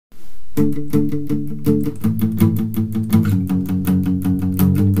My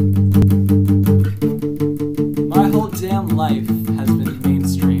whole damn life has been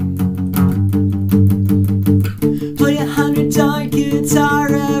mainstream. Play $100 guitar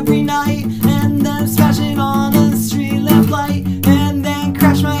every night, and then smash it on a street lamp light, and then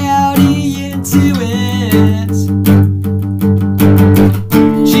crash my Audi into it.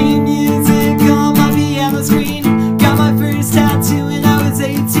 Sheet music on my piano screen. Got my first tattoo when I was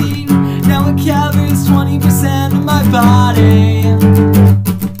 18. Now it covers 20% of my body.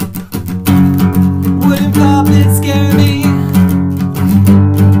 Wooden puppets scare me.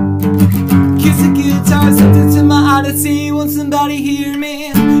 Acoustic guitar something to my odyssey. Won't somebody hear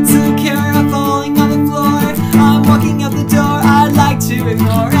me? So Kara falling on the floor. I'm walking out the door. I'd like to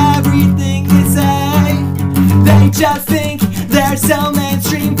ignore everything they say. They just think they're so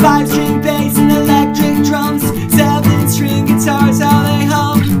mainstream. 5-string bass and electric drums. 7-string guitars, how they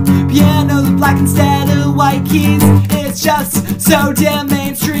hum. Pianos with black instead of white keys. It's just so damn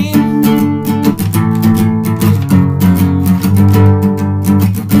mainstream.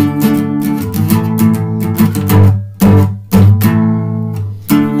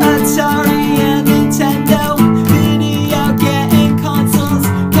 Atari and Nintendo, video game consoles,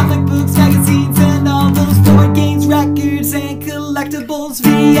 comic books, magazines, and all those board games, records, and collectibles,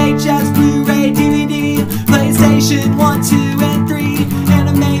 VHS, Blu-ray, DVD, PlayStation 1, 2, and 3,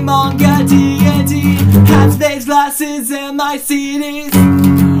 anime, manga, D&D, hats, bass, glasses, and my CDs.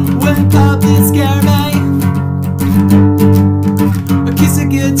 Wooden puppets scare me. Acoustic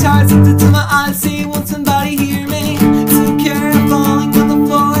guitar something to my odyssey. Won't somebody hear me? So Kara falling on the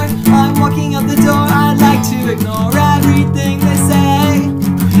floor. I'm walking out the door. I'd like to ignore everything they say.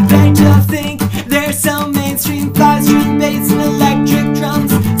 They just think they're so mainstream. 5-string bass and electric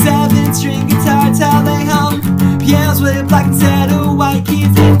drums. 7-string guitars, how they hum. Pianos with black instead of white keys.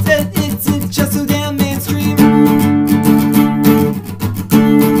 It's just so damn mainstream.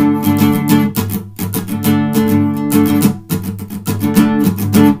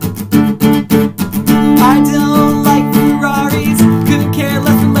 I don't like Ferraris, couldn't care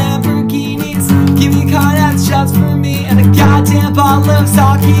less for Lamborghinis. Give me a car that's just for me, and a goddamn bottle of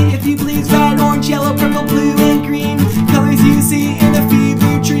sake, if you please. Red, orange, yellow, purple, blue, and green, colors you see in a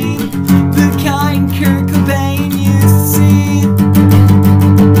fever dream, the kind Kurt Cobain used to see.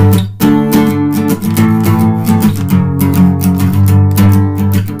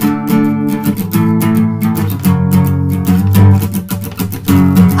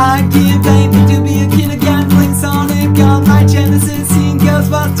 I can't blame me to be a kid again, playing Sonic on my Genesis, seeing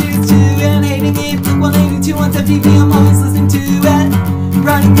Ghostbusters 2 and hating it. Blink 182 on MTV, I'm always listening to it.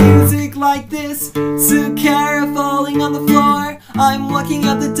 Writing music like this, so Kara falling on the floor. I'm walking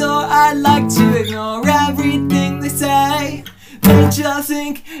out the door. I'd like to ignore everything they say. They just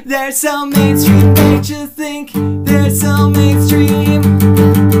think they're so mainstream. They just think they're so mainstream.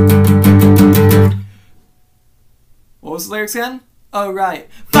 What was the lyrics again? Oh right.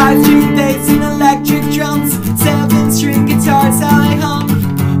 5-string bass and electric drums. 7-string guitars, how they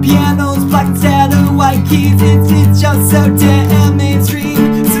hum. Pianos black instead of white keys. It's just so damn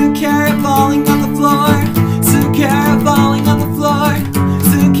mainstream. So Kara falling on the floor. So Kara falling on the floor.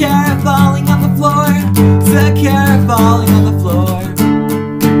 So Kara falling on the floor. So Kara falling on the floor.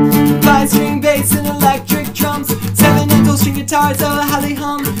 5-string bass and electric drums. 7 and 12-string guitars, oh how they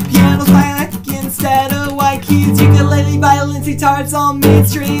hum. Pianos black instead of white keys. Ukulele, violins, guitars, all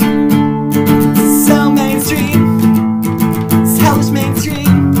mainstream. So mainstream. It's hellish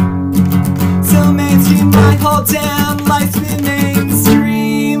mainstream. So mainstream, my whole damn life's been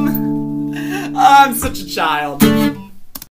mainstream. I'm such a child.